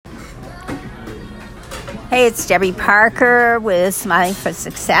Hey, it's Debbie Parker with Smiling for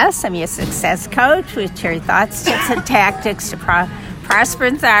Success. I'm your success coach with your thoughts, tips, and tactics to prosper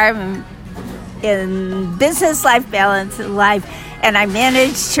and thrive in business, life balance, and life. And I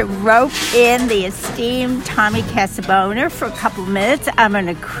managed to rope in the esteemed Tommy Casabona for a couple minutes. I'm on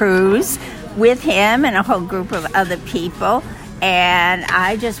a cruise with him and a whole group of other people. And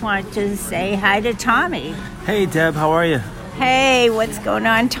I just wanted to say hi to Tommy. Hey, Deb, how are you? Hey, what's going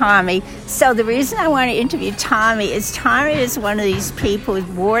on, Tommy? So the reason I want to interview Tommy is one of these people who's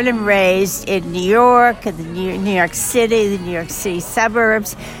born and raised in New York, in the New York City, the New York City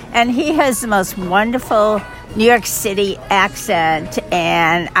suburbs, and he has the most wonderful New York City accent.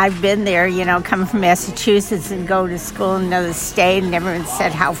 And I've been there, coming from Massachusetts and going to school in another state, and everyone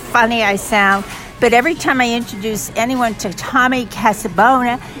said how funny I sound. But every time I introduce anyone to Tommy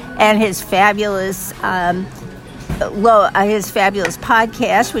Casabona and his fabulous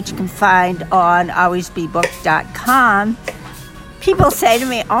podcast, which you can find on alwaysbebooked.com, people say to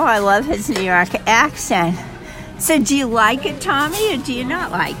me, oh, I love his New York accent. So do you like it, Tommy, or do you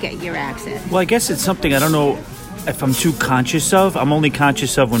not like it, your accent? Well, I guess it's something I don't know if I'm too conscious of. I'm only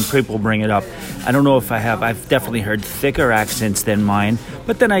conscious of when people bring it up. I don't know if I have. I've definitely heard thicker accents than mine.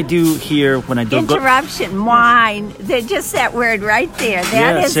 But then I do hear when I do... Interruption, mine. They're just that word right there.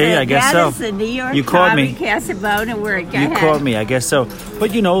 That is the New York Tommy Casabona word. Go ahead. You caught me, I guess so.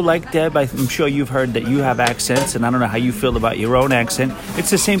 But, like Deb, I'm sure you've heard that you have accents, and I don't know how you feel about your own accent. It's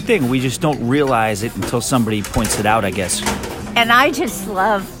the same thing. We just don't realize it until somebody points it out, I guess. And I just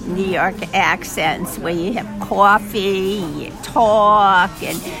love New York accents where you have coffee, you talk.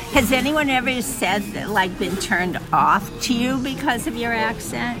 And has anyone ever said that, been turned off to you because of your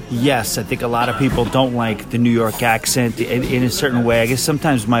accent? Yes, I think a lot of people don't like the New York accent in a certain way. I guess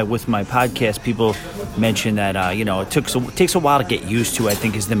sometimes with my podcast, people mention that, it takes a while to get used to, I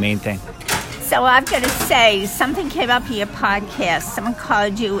think, is the main thing. So I've got to say, something came up in your podcast. Someone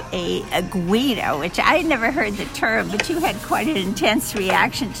called you a Guido, which I had never heard the term, but you had quite an intense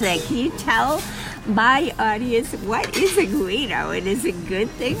reaction to that. Can you tell my audience what is a Guido? And is it a good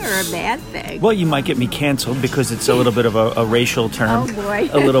thing or a bad thing? Well, you might get me canceled because it's a little bit of a racial term. Oh, boy.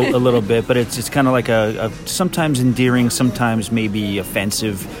 a little bit, but it's kind of like a sometimes endearing, sometimes maybe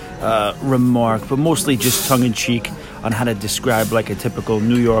offensive remark, but mostly just tongue-in-cheek on how to describe like a typical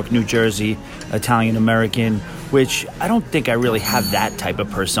New York, New Jersey, Italian-American, which I don't think I really have that type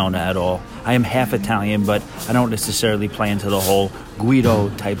of persona at all. I am half Italian, but I don't necessarily play into the whole Guido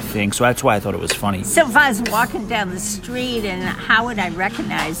type thing, so that's why I thought it was funny. So if I was walking down the street, and how would I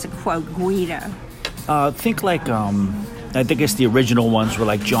recognize the quote Guido? Think like... I think the original ones were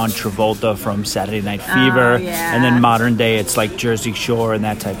like John Travolta from Saturday Night Fever. Yeah. And then modern day, it's like Jersey Shore and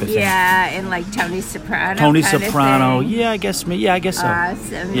that type of thing. Yeah, and like Tony Soprano. Tony Soprano. Yeah, I guess so.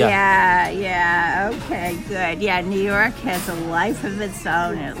 Awesome. Yeah. Okay, good. Yeah, New York has a life of its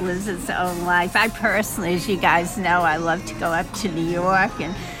own. It lives its own life. I personally, as you guys know, I love to go up to New York,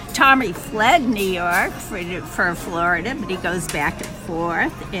 and Tommy fled New York for Florida, but he goes back and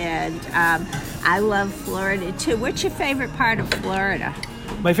forth, and I love Florida too. What's your favorite part of Florida?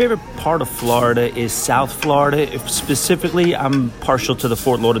 My favorite part of Florida is South Florida. Specifically, I'm partial to the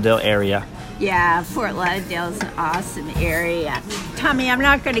Fort Lauderdale area. Yeah, Fort Lauderdale is an awesome area. Tommy, I'm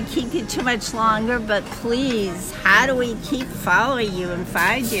not going to keep you too much longer, but please, how do we keep following you and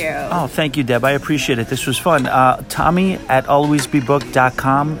find you? Oh, thank you, Deb. I appreciate it. This was fun. Tommy at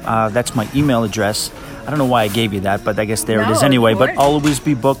alwaysbebooked.com. That's my email address. I don't know why I gave you that, but I guess it is anyway. But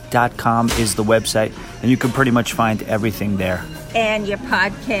alwaysbebooked.com is the website, and you can pretty much find everything there. And your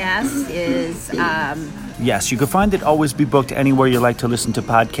podcast is... Yes, you can find it Always Be Booked anywhere you like to listen to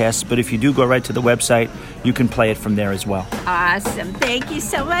podcasts, but if you do go right to the website, you can play it from there as well. Awesome. Thank you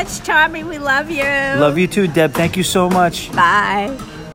so much, Tommy. We love you. Love you too, Deb. Thank you so much. Bye.